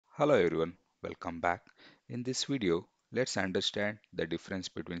Hello everyone, welcome back. In this video, let's understand the difference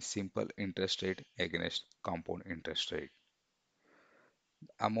between simple interest rate against compound interest rate.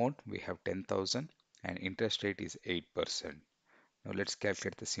 Amount we have 10,000 and interest rate is 8%. Now let's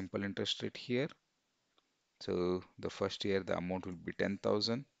calculate the simple interest rate here. So the first year the amount will be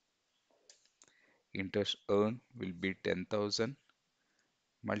 10,000, interest earned will be 10,000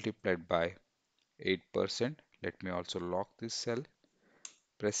 multiplied by 8%. Let me also lock this cell,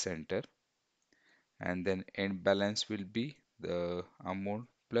 press enter, and then end balance will be the amount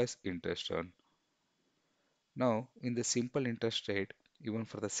plus interest earned. Now, in the simple interest rate, even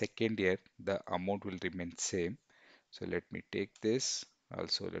for the second year, the amount will remain same. So let me take this.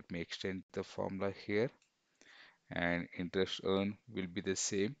 Also, let me extend the formula here, and interest earned will be the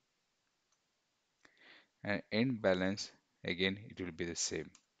same, and end balance again it will be the same.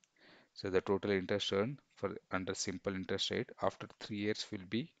 So the total interest earned for under simple interest rate after 3 years will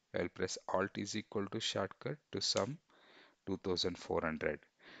be, I'll press Alt is equal to shortcut to sum 2400.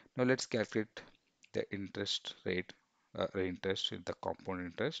 Now let's calculate the interest rate, interest in the compound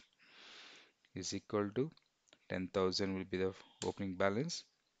interest is equal to 10,000 will be the opening balance.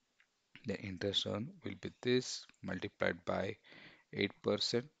 The interest earned will be this multiplied by 8%.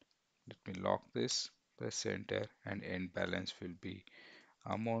 Let me lock this, press enter, and end balance will be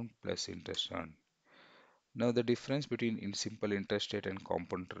amount plus interest earned. Now the difference between in simple interest rate and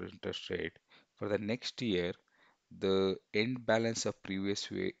compound interest rate for the next year, the end balance of previous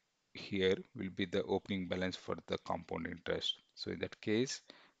way here will be the opening balance for the compound interest. So in that case,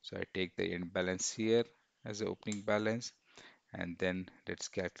 so I take the end balance here as the opening balance, and then let's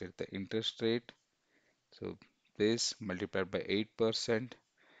calculate the interest rate. So this multiplied by 8%,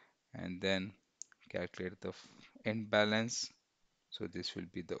 and then calculate the end balance. So this will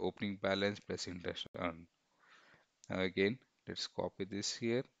be the opening balance plus interest earned. Now again, let's copy this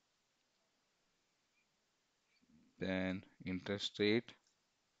here, then interest rate,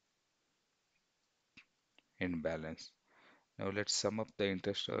 end balance. Now let's sum up the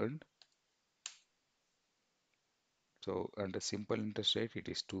interest earned. So under simple interest rate, it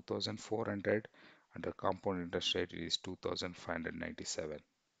is 2,400. Under compound interest rate, it is 2,597.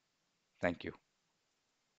 Thank you.